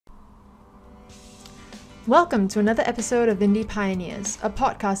Welcome to another episode of Indie Pioneers, a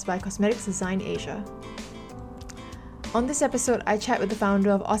podcast by Cosmetics Design Asia. On this episode, I chat with the founder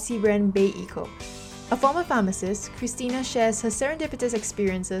of Aussie brand Bay Eco. A former pharmacist, Christina shares her serendipitous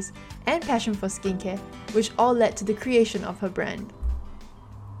experiences and passion for skincare, which all led to the creation of her brand.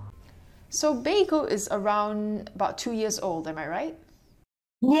 So Bay Eco is around about 2 years old, am I right?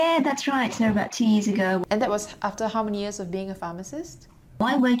 Yeah, that's right. So about 2 years ago. And that was after how many years of being a pharmacist?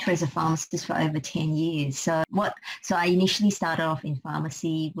 I worked as a pharmacist for over 10 years. So I initially started off in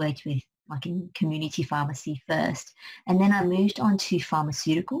pharmacy, worked with like in community pharmacy first. And then I moved on to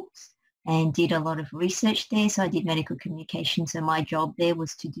pharmaceuticals and did a lot of research there. So I did medical communication. So my job there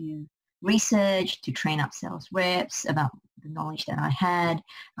was to do research, to train up sales reps about the knowledge that I had,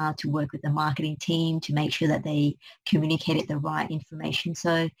 to work with the marketing team to make sure that they communicated the right information.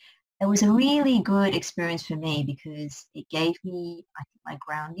 So it was a really good experience for me because it gave me, I think, my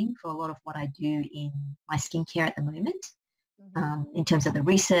grounding for a lot of what I do in my skincare at the moment, in terms of the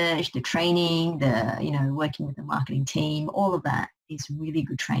research, the training, working with the marketing team, all of that is really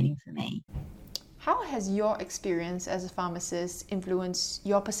good training for me. How has your experience as a pharmacist influenced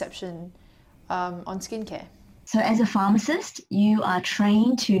your perception on skincare? So as a pharmacist, you are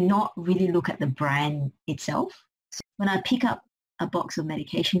trained to not really look at the brand itself. So when I pick up a box of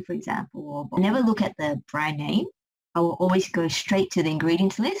medication, for example, or never look at the brand name, I will always go straight to the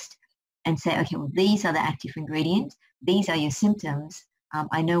ingredients list and say, okay, well, these are the active ingredients. These are your symptoms.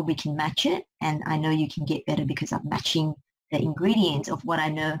 I know we can match it, and I know you can get better because I'm matching the ingredients of what I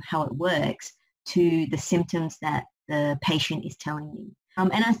know how it works to the symptoms that the patient is telling me.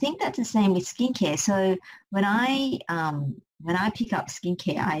 And I think that's the same with skincare. So when I pick up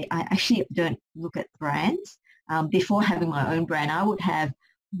skincare, I actually don't look at brands. Before having my own brand, I would have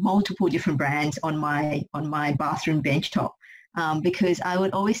multiple different brands on my bathroom bench top, because I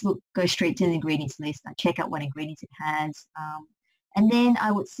would always go straight to the ingredients list. I check out what ingredients it has, and then I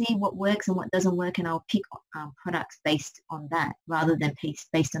would see what works and what doesn't work, and I'll pick products based on that rather than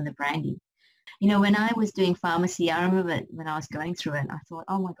based on the branding. You know, when I was doing pharmacy, I remember when I was going through it, I thought,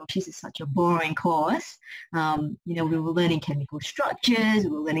 oh my gosh, this is such a boring course. We were learning chemical structures, we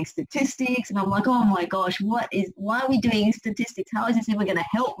were learning statistics, and I'm like, oh my gosh, why are we doing statistics? How is this even going to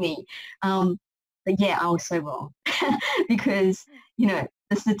help me? But yeah, I was so wrong because,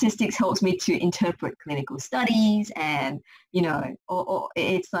 the statistics helps me to interpret clinical studies and, or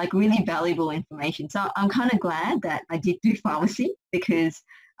it's like really valuable information. So I'm kind of glad that I did do pharmacy because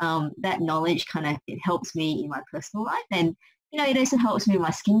that knowledge it helps me in my personal life, and it also helps me in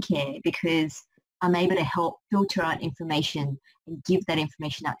my skincare because I'm able to help filter out information and give that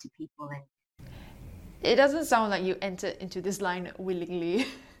information out to people. And it doesn't sound like you entered into this line willingly.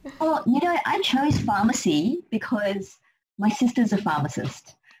 Well, I chose pharmacy because my sister's a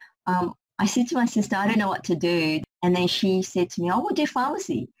pharmacist. I said to my sister, I don't know what to do, and then she said to me, I will do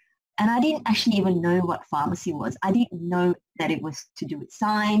pharmacy. And I didn't actually even know what pharmacy was. I didn't know that it was to do with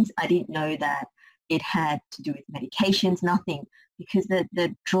science. I didn't know that it had to do with medications, nothing. Because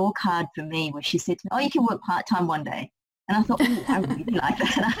the draw card for me was she said to me, oh, you can work part-time one day. And I thought, oh, I really like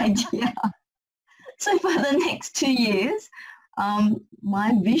that idea. So for the next 2 years,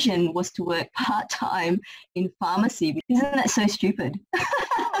 my vision was to work part-time in pharmacy. Isn't that so stupid?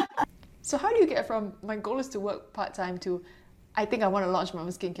 So how do you get from my goal is to work part-time to I think I want to launch my own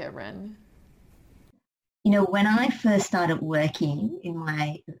skincare brand? When I first started working in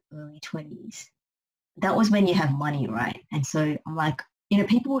my early 20s, that was when you have money, right? And so I'm like,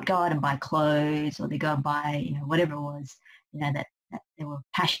 people would go out and buy clothes or they go and buy, whatever it was, that they were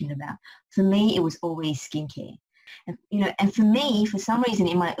passionate about. For me, it was always skincare. And, and for me, for some reason,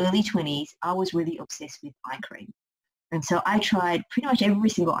 in my early 20s, I was really obsessed with eye cream. And so I tried pretty much every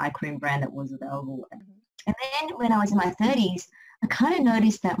single eye cream brand that was available. And then when I was in my 30s, I kind of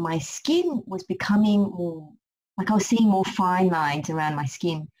noticed that my skin was becoming more, like I was seeing more fine lines around my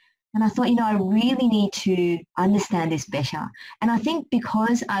skin. And I thought, I really need to understand this better. And I think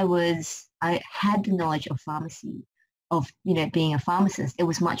because I had the knowledge of pharmacy, of, being a pharmacist, it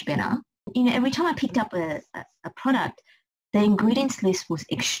was much better. Every time I picked up a product, the ingredients list was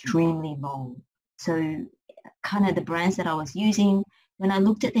extremely long. So kind of the brands that I was using, when I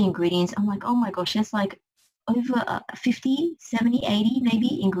looked at the ingredients, I'm like, oh my gosh, that's like over 50, 70, 80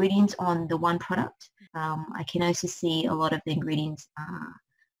 maybe ingredients on the one product. I can also see a lot of the ingredients are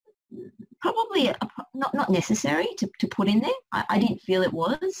probably not necessary to put in there. I didn't feel it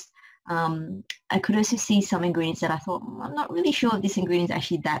was. I could also see some ingredients that I thought, I'm not really sure if this ingredient is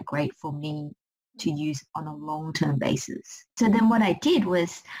actually that great for me to use on a long-term basis. So then what I did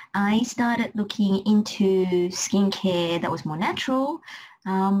was I started looking into skincare that was more natural.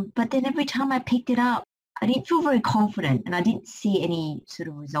 But then every time I picked it up, I didn't feel very confident, and I didn't see any sort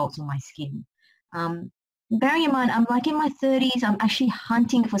of results on my skin. Bearing in mind, I'm like in my 30s, I'm actually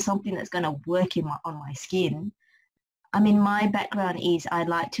hunting for something that's going to work on my skin. I mean, my background is I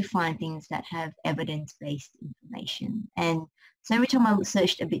like to find things that have evidence-based information. And so every time I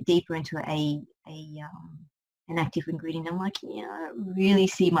searched a bit deeper into an active ingredient, I'm like, I don't really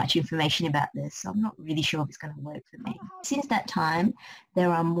see much information about this. So I'm not really sure if it's going to work for me. Since that time,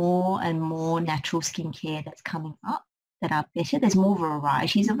 there are more and more natural skincare that's coming up that are better. There's more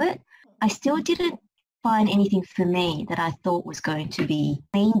varieties of it. I still didn't find anything for me that I thought was going to be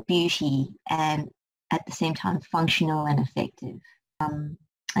clean beauty and at the same time functional and effective. And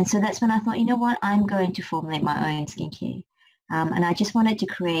so that's when I thought, you know what, I'm going to formulate my own skincare. And I just wanted to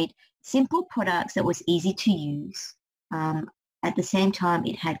create simple products that was easy to use. At the same time,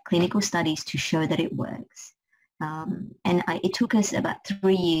 it had clinical studies to show that it works. It took us about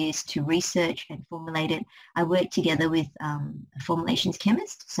 3 years to research and formulate it. I worked together with a formulations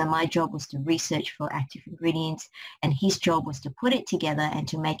chemist. So my job was to research for active ingredients, and his job was to put it together and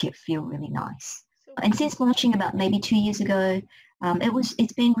to make it feel really nice. And since launching about maybe 2 years ago,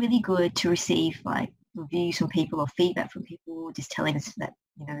 it's been really good to receive like reviews from people or feedback from people just telling us that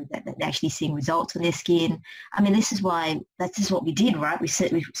that they're actually seeing results on their skin. I mean, this is what we did, right? We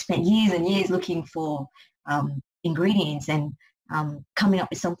spent years and years looking for ingredients and coming up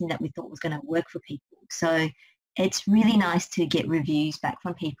with something that we thought was going to work for people. So it's really nice to get reviews back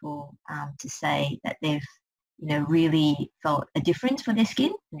from people to say that they've really felt a difference for their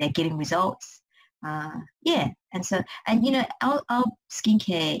skin and they're getting results. Our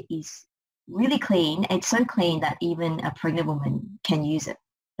skincare is really clean. It's so clean that even a pregnant woman can use it.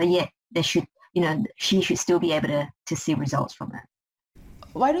 But yet she should still be able to see results from it.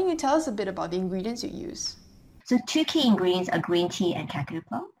 Why don't you tell us a bit about the ingredients you use? So 2 key ingredients are green tea and kakadu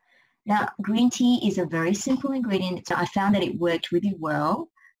plum. Now, green tea is a very simple ingredient. So I found that it worked really well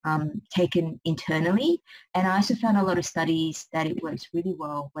taken internally. And I also found a lot of studies that it works really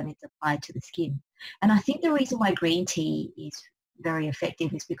well when it's applied to the skin. And I think the reason why green tea is very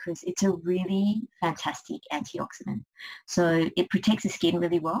effective is because it's a really fantastic antioxidant. So it protects the skin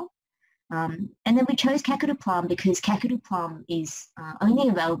really well. And then we chose kakadu plum because kakadu plum is only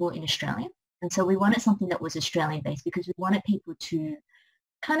available in Australia. And so we wanted something that was Australian-based because we wanted people to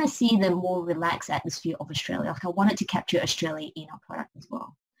kind of see the more relaxed atmosphere of Australia. Like I wanted to capture Australia in our product as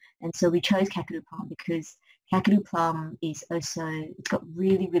well. And so we chose kakadu plum because kakadu plum is also, it's got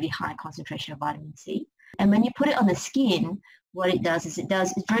really, really high concentration of vitamin C. And when you put it on the skin, what it does is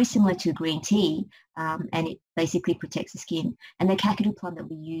it's very similar to green tea, and it basically protects the skin. And the kakadu plum that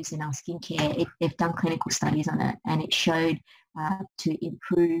we use in our skincare, they've done clinical studies on it, and it showed to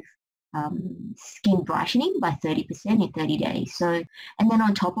improve skin brightening by 30% in 30 days. So, and then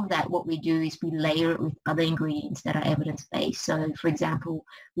on top of that, what we do is we layer it with other ingredients that are evidence-based. So, for example,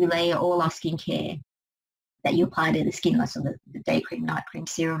 we layer all our skincare that you apply to the skin, like so the day cream, night cream,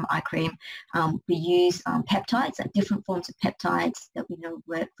 serum, eye cream. We use peptides, like different forms of peptides that we know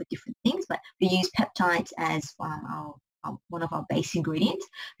work for different things, but we use peptides as one of our base ingredients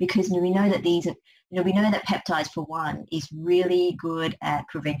because we know that we know that peptides, for one, is really good at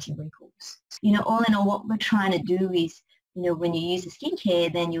preventing wrinkles. All in all, what we're trying to do is, when you use the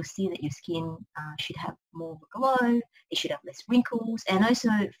skincare, then you'll see that your skin should have more of a glow, it should have less wrinkles, and also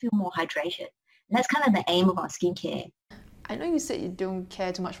feel more hydrated. And that's kind of the aim of our skincare. I know you said you don't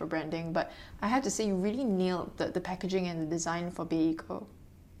care too much for branding, but I have to say you really nailed the packaging and the design for Bay Eco.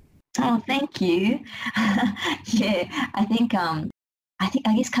 Oh, thank you. Yeah,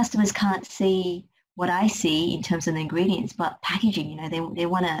 I guess customers can't see what I see in terms of the ingredients, but packaging,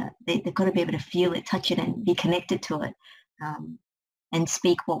 they've got to be able to feel it, touch it, and be connected to it, and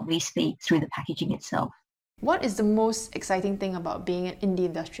speak what we speak through the packaging itself. What is the most exciting thing about being in the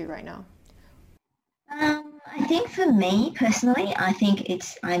industry right now? I think for me personally, I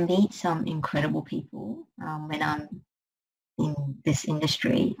meet some incredible people when I'm in this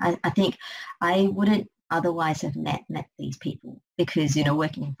industry. I think I wouldn't otherwise have met these people because,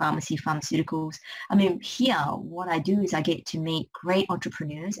 working in pharmaceuticals. I mean, here, what I do is I get to meet great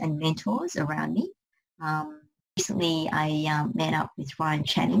entrepreneurs and mentors around me. Recently, I met up with Ryan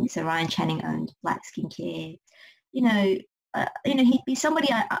Channing. So Ryan Channing owns Black Skincare. He'd be somebody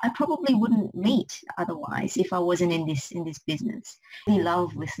I probably wouldn't meet otherwise if I wasn't in this business. I really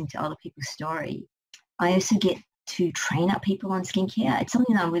love listening to other people's story. I also get to train up people on skincare. It's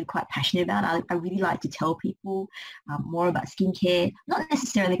something that I'm really quite passionate about. I really like to tell people more about skincare, not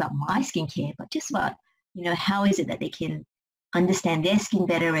necessarily about my skincare, but just about, how is it that they can understand their skin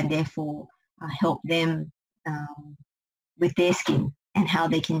better and therefore help them with their skin. and how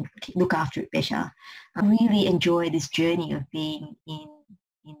they can look after it better. I really enjoy this journey of being in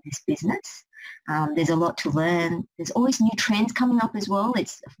this business. There's a lot to learn. There's always new trends coming up as well.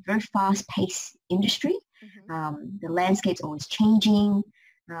 It's a very fast-paced industry. The landscape's always changing.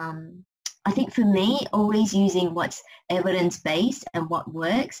 I think for me, always using what's evidence-based and what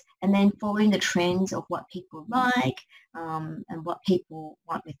works, and then following the trends of what people like, and what people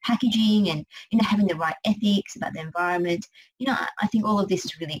want with packaging, and having the right ethics about the environment. I think all of this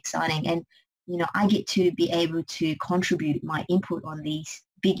is really exciting, and I get to be able to contribute my input on these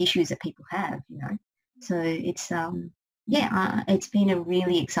big issues that people have. So it's it's been a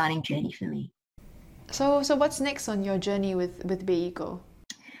really exciting journey for me. So what's next on your journey with Bay Eco?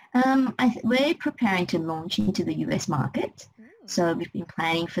 We're preparing to launch into the US market. So we've been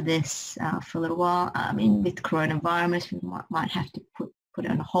planning for this for a little while. With coronavirus, we might have to put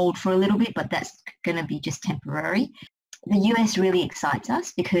it on hold for a little bit, but that's going to be just temporary. The US really excites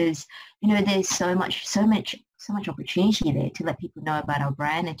us because, there's so much opportunity there to let people know about our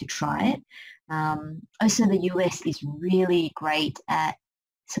brand and to try it. Also, the US is really great at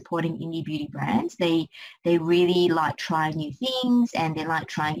supporting indie beauty brands. They really like trying new things, and they like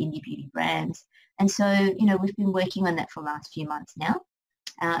trying indie beauty brands. And so, we've been working on that for the last few months now.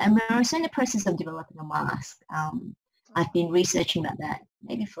 And we're also in the process of developing a mask. I've been researching about that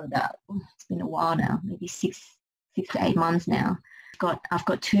maybe for about, it's been a while now, maybe six to 8 months now. I've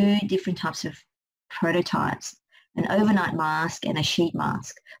got 2 different types of prototypes, an overnight mask and a sheet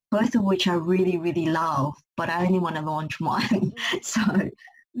mask, both of which I really, really love, but I only want to launch one. So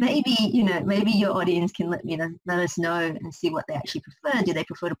maybe your audience can let us know and see what they actually prefer. Do they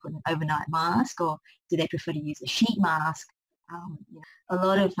prefer to put an overnight mask, or do they prefer to use a sheet mask? A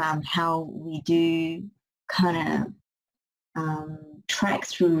lot of how we do kind of track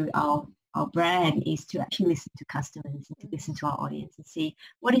through our brand is to actually listen to customers and to listen to our audience and see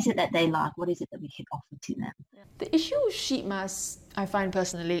what is it that they like, what is it that we can offer to them. The issue with sheet masks, I find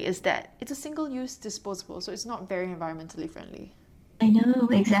personally, is that it's a single-use disposable, so it's not very environmentally friendly. I know,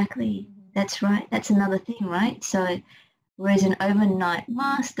 exactly. That's right. That's another thing, right? So whereas an overnight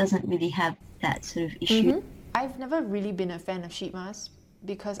mask doesn't really have that sort of issue. I've never really been a fan of sheet masks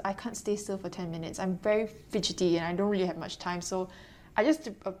because I can't stay still for 10 minutes. I'm very fidgety and I don't really have much time, so I just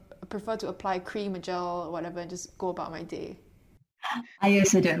prefer to apply cream or gel or whatever and just go about my day. I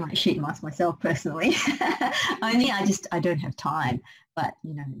also don't like sheet masks myself personally. Only I don't have time. But,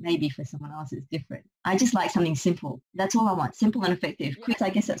 maybe for someone else it's different. I just like something simple. That's all I want, simple and effective. Quick, I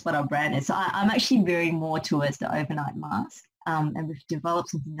guess that's what our brand is. So I'm actually veering more towards the overnight mask. And we've developed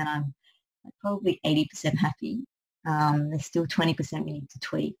something that I'm probably 80% happy. There's still 20% we need to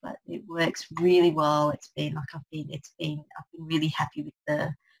tweak, but it works really well. I've been really happy with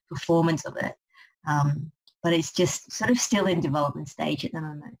the performance of it. But it's just sort of still in development stage at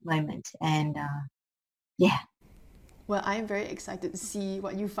the moment. And yeah. Well, I'm very excited to see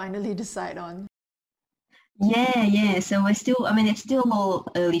what you finally decide on. Yeah. So we're still, it's still all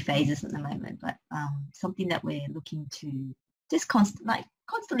early phases at the moment, but something that we're looking to just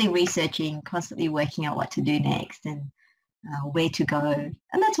constantly researching, constantly working out what to do next and where to go.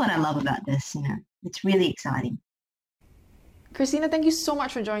 And that's what I love about this, It's really exciting. Christina, thank you so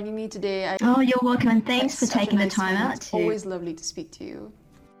much for joining me today. You're welcome, and thanks for taking the time out. It's always lovely to speak to you.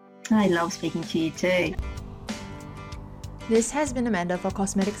 I love speaking to you too. This has been Amanda for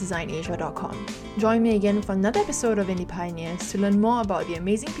CosmeticsDesignAsia.com. Join me again for another episode of Indie Pioneers to learn more about the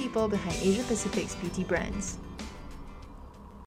amazing people behind Asia Pacific's beauty brands.